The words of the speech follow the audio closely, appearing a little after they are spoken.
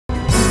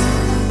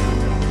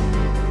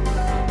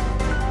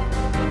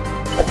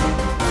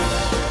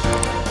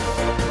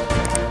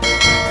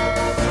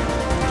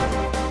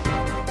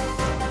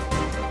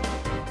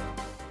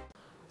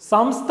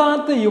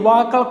സംസ്ഥാനത്ത്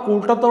യുവാക്കൾ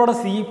കൂട്ടത്തോടെ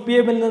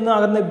CPM-ൽ നിന്ന്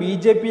അകന്ന്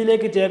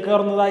BJP-യിലേക്ക്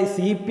ചേക്കേറുന്നതായി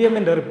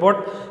CPM-ന്റെ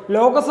റിപ്പോർട്ട്.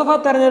 ലോക്സഭാ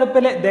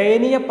തെരഞ്ഞെടുപ്പിലെ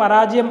ദയനീയ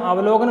പരാജയം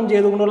അവലോകനം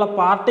ചെയ്തുകൊണ്ടുള്ള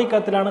പാർട്ടി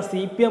കത്തിലാണ്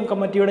CPM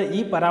കമ്മിറ്റിയുടെ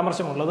ഈ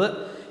പരാമർശമുള്ളത്.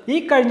 ഈ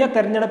കഴിഞ്ഞ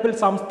തെരഞ്ഞെടുപ്പിൽ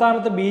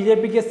സംസ്ഥാനത്ത്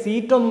BJP-ക്ക്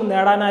സീറ്റൊന്നും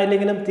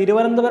നേടാനായില്ലെങ്കിലും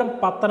തിരുവനന്തപുരം,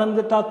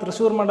 പത്തനംതിട്ട,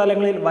 തൃശൂർ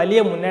മണ്ഡലങ്ങളിൽ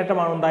വലിയ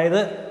മുന്നേറ്റമാണ്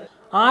ഉണ്ടായത്.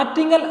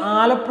 ആറ്റിങ്ങൽ,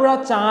 ആലപ്പുഴ,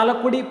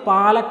 ചാലക്കുടി,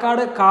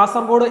 പാലക്കാട്,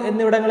 കാസർഗോഡ്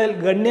എന്നിവിടങ്ങളിൽ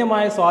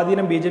ഗണ്യമായ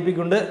സ്വാധീനം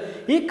BJP-ക്കുണ്ട്.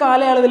 ഈ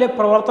കാലയളവിലെ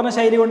പ്രവർത്തന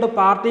ശൈലി കൊണ്ട്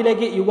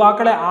പാർട്ടിയിലേക്ക്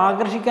യുവാക്കളെ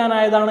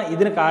ആകർഷിക്കാനായതാണ്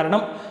ഇതിന്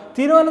കാരണം.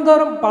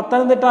 തിരുവനന്തപുരം,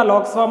 പത്തനംതിട്ട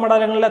ലോക്സഭാ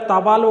മണ്ഡലങ്ങളിലെ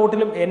തപാൽ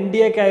വോട്ടിലും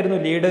NDA-ക്കായിരുന്നു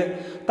ലീഡ്.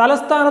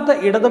 തലസ്ഥാനത്ത്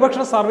ഇടതുപക്ഷ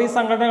സർവീസ്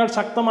സംഘടനകൾ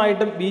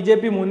ശക്തമായിട്ടും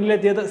BJP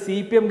മുന്നിലെത്തിയത്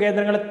CPM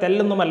കേന്ദ്രങ്ങളെ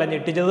തെല്ലൊന്നുമല്ല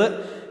ഞെട്ടിച്ചത്.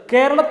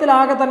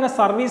 കേരളത്തിലാകെ തന്നെ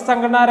സർവീസ്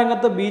സംഘടനാ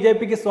രംഗത്ത്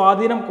BJP-ക്ക്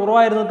സ്വാധീനം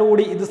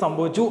കുറവായിരുന്നിട്ടുകൂടി ഇത്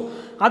സംഭവിച്ചു.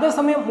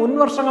 അതേസമയം മുൻ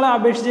വർഷങ്ങളെ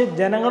അപേക്ഷിച്ച്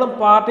ജനങ്ങളും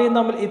പാർട്ടിയും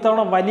തമ്മിൽ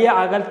ഇത്തവണ വലിയ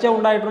അകൽച്ച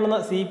ഉണ്ടായിട്ടുണ്ടെന്ന്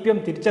CPM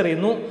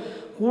തിരിച്ചറിയുന്നു.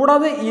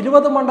 കൂടാതെ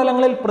 20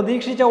 മണ്ഡലങ്ങളിൽ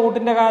പ്രതീക്ഷിച്ച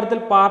വോട്ടിന്റെ കാര്യത്തിൽ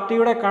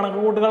പാർട്ടിയുടെ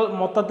കണക്കുകൂട്ടുകൾ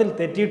മൊത്തത്തിൽ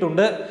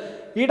തെറ്റിയിട്ടുണ്ട്.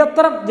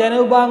 ഇടത്തരം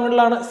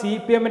ജനവിഭാഗങ്ങളിലാണ്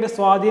CPM-ന്റെ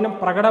സ്വാധീനം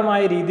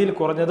പ്രകടമായ രീതിയിൽ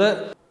കുറഞ്ഞത്.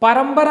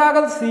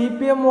 പരമ്പരാഗത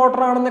CPM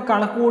വോട്ടറാണെന്ന്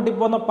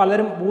കണക്കുകൂട്ടിപ്പോന്ന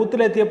പലരും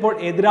ബൂത്തിലെത്തിയപ്പോൾ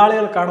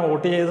എതിരാളികൾക്കാണ്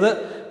വോട്ട് ചെയ്തത്.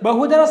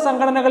 ബഹുജന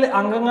സംഘടനകളിൽ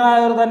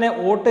അംഗങ്ങളായവർ തന്നെ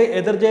വോട്ട്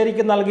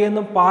എതിർചേരിക്ക്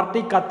നൽകിയെന്നും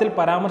പാർട്ടി കത്തിൽ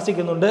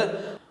പരാമർശിക്കുന്നുണ്ട്.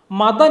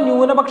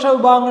 മതന്യൂനപക്ഷ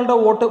വിഭാഗങ്ങളുടെ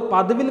വോട്ട്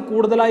പതിവിൽ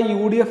കൂടുതലായി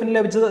UDF-ന്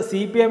ലഭിച്ചത്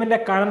CPM-ന്റെ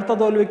കനത്ത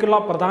തോൽവിക്കുള്ള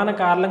പ്രധാന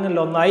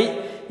കാരണങ്ങളിലൊന്നായി.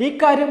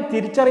 ഇക്കാര്യം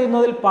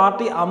തിരിച്ചറിയുന്നതിൽ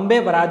പാർട്ടി അമ്പേ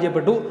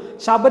പരാജയപ്പെട്ടു.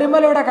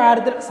 ശബരിമലയുടെ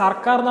കാര്യത്തിൽ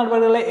സർക്കാർ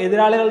നടപടികളെ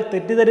എതിരാളികൾ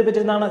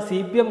തെറ്റിദ്ധരിപ്പിച്ചെന്നാണ്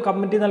CPM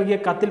കമ്മിറ്റി നൽകിയ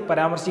കത്തിൽ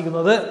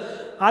പരാമർശിക്കുന്നത്.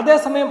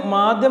 അതേസമയം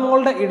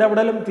മാധ്യമങ്ങളുടെ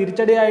ഇടപെടലും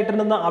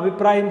തിരിച്ചടിയായിട്ടുണ്ടെന്ന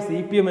അഭിപ്രായം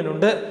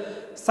CPM-നുണ്ട്.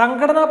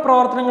 സംഘടനാ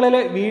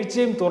പ്രവർത്തനങ്ങളിലെ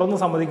വീഴ്ചയും തുറന്നു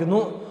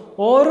സമ്മതിക്കുന്നു.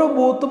 ഓരോ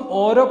ബൂത്തും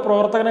ഓരോ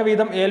പ്രവർത്തകന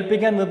വീതം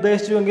ഏൽപ്പിക്കാൻ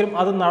നിർദ്ദേശിച്ചുവെങ്കിലും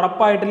അത്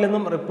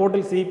നടപ്പായിട്ടില്ലെന്നും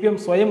റിപ്പോർട്ടിൽ CPM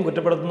സ്വയം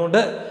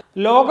കുറ്റപ്പെടുത്തുന്നുണ്ട്.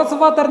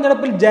 ലോക്സഭാ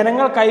തെരഞ്ഞെടുപ്പിൽ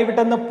ജനങ്ങൾ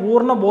കൈവിട്ടെന്ന്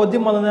പൂർണ്ണ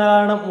ബോധ്യം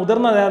വന്നതിനാലാണ്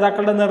മുതിർന്ന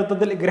നേതാക്കളുടെ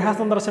നേതൃത്വത്തിൽ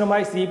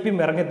ഗൃഹസന്ദർശനമായി CPM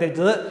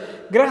ഇറങ്ങിത്തിരിച്ചത്.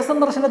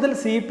 ഗൃഹസന്ദർശനത്തിൽ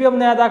CPM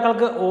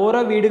നേതാക്കൾക്ക്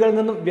ഓരോ വീടുകളിൽ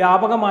നിന്നും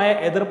വ്യാപകമായ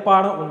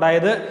എതിർപ്പാണ്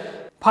ഉണ്ടായത്.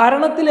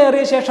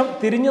 ഭരണത്തിലേറിയ ശേഷം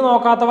തിരിഞ്ഞു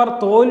നോക്കാത്തവർ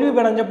തോൽവി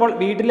പിണഞ്ഞപ്പോൾ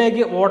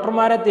വീട്ടിലേക്ക്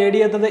വോട്ടർമാരെ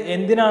തേടിയെത്തത്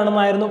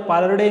എന്തിനാണെന്നായിരുന്നു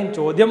പലരുടെയും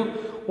ചോദ്യം.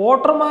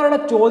 വോട്ടർമാരുടെ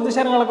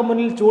ചോദ്യശരങ്ങൾക്ക്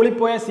മുന്നിൽ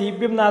ചൂളിപ്പോയ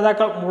CPM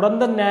നേതാക്കൾ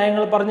മുടന്തൻ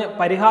ന്യായങ്ങൾ പറഞ്ഞ്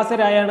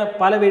പരിഹാസ്യരായാണ്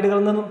പല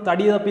വീടുകളിൽ നിന്നും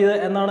തടി തപ്പിയത്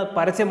എന്നാണ്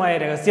പരസ്യമായ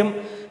രഹസ്യം.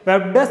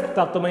 Web desk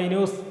Tatwamayi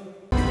news.